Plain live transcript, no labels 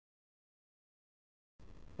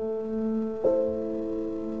Man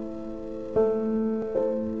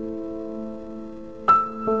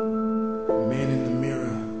in the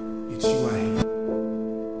mirror, it's you I hate.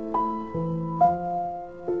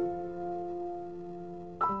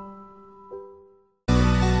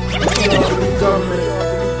 Government.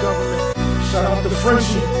 Shout out to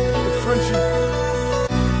Frenchie.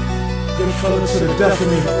 Them fella to the death of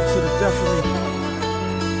me.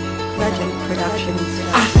 Legend Productions.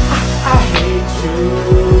 I hate you.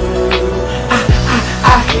 I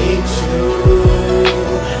hate you.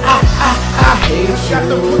 I hate you. Got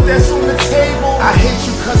to put that on the table. I hate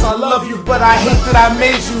you cause I love you, but I hate that I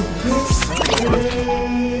made you.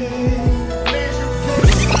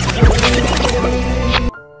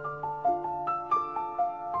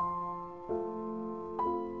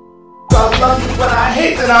 I love you, but I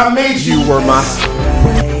hate that I made you. You were my,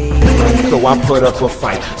 so I put up a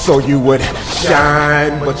fight so you would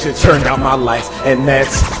shine, but you turned out my life, and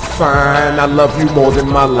that's fine. I love you more than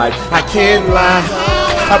my life. I can't lie.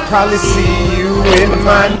 I probably see you in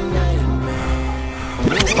my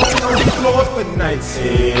floor for nights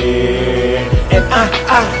here, and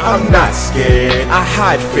I'm not scared. I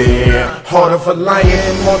hide fear. Heart of a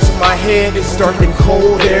lion haunts my head. It's dark and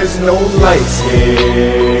cold. There's no lights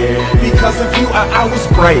here. Because of you, I was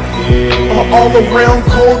bright here. All around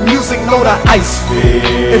cold music, know the ice fear.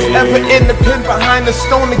 If ever in the pen behind the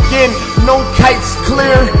stone again, no kites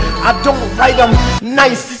clear. I don't write them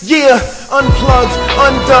nice, yeah. Unplugged,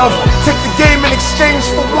 undove. Take the game in exchange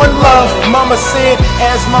for one love. Mama said,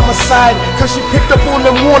 as mama sighed, cause she picked up on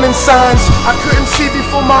them warning signs I couldn't see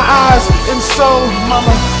before my eyes. And so,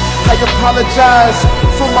 mama, I apologize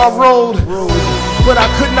for my road, but I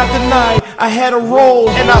could not deny I had a role,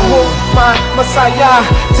 and I hope my Messiah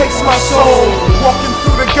takes my soul. Walking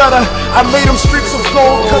through the gutter, I made them streets of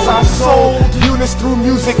gold, cause I sold Eunice through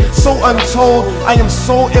music, so untold. I am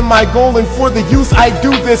so in my goal, and for the youth I do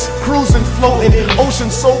this. Cruising, floating, ocean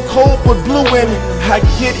so cold but blue in. I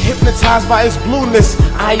get hypnotized by its blueness.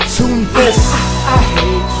 I tune this. I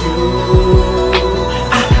hate you.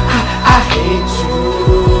 I hate you.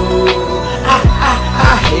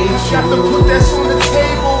 I hate you. Got to put that on the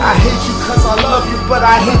table. I hate you cause I love you, but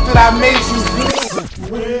I hate that I made you.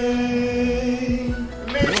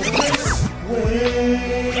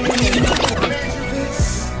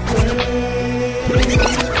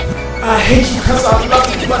 I hate you cause I love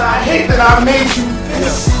you, but I hate that I made you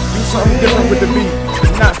this. Do something different with the beat.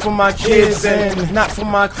 Not for my kids and not for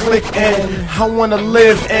my clique, and I wanna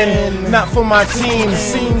live and not for my team. The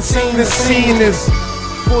scene is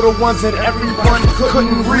for the ones that everyone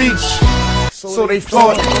couldn't reach. So they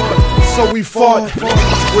fought, so we fought.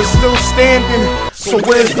 We're still standing, so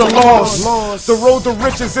where's the loss? The road to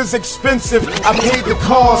riches is expensive, I paid the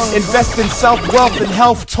cost. Invest in self-wealth and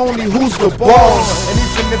health, Tony, who's the boss? And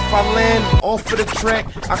even if I land off of the track,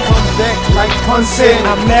 I come back like Pun said,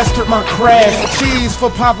 I mastered my craft. Cheese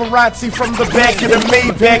for paparazzi from the back of the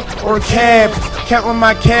Maybach or cab. Counting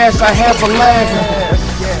my cash, I have a laugh.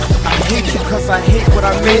 I hate you cause I hate what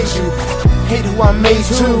I made you. Hate who I made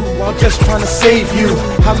too, while just trying to save you.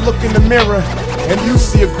 I look in the mirror, and you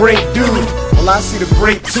see a great dude. Well, I see the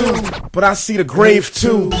great too, but I see the grave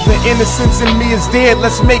too. The innocence in me is dead,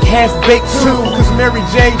 let's make half-baked too. Cause Mary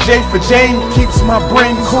J, J for Jane, keeps my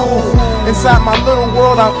brain cool. Inside my little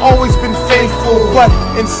world, I've always been faithful. But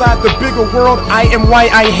inside the bigger world, I am why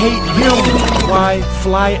I hate you. Why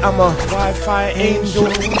fly, I'm a Wi-Fi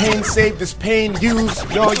angel. Pain saved is pain used,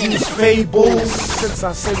 y'all use fables. Since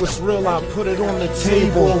I say what's real, I put it on the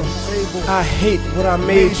table. I hate what I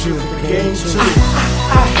made you, the game too.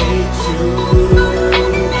 I hate you.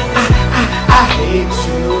 I hate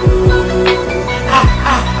you.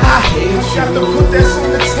 I hate you. Got to put that on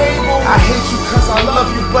the table. I hate you cause I love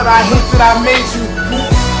you, but I hate that I made you.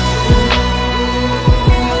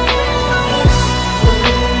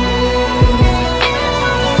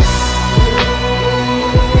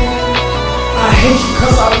 I hate you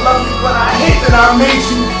cause I love you, but I hate that I made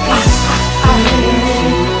you. I hate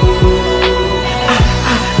you.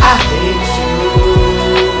 I hate you.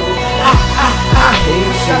 I hate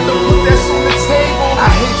you. Got to put that on the table. I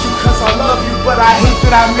hate you cause I love you, but I hate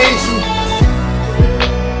that I made you.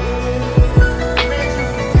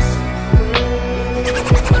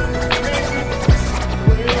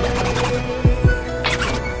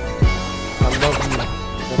 I love you,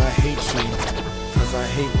 but I hate you cause I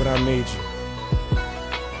hate what I made you.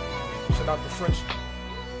 Shout out to Frenchie.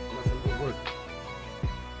 Nothing but work.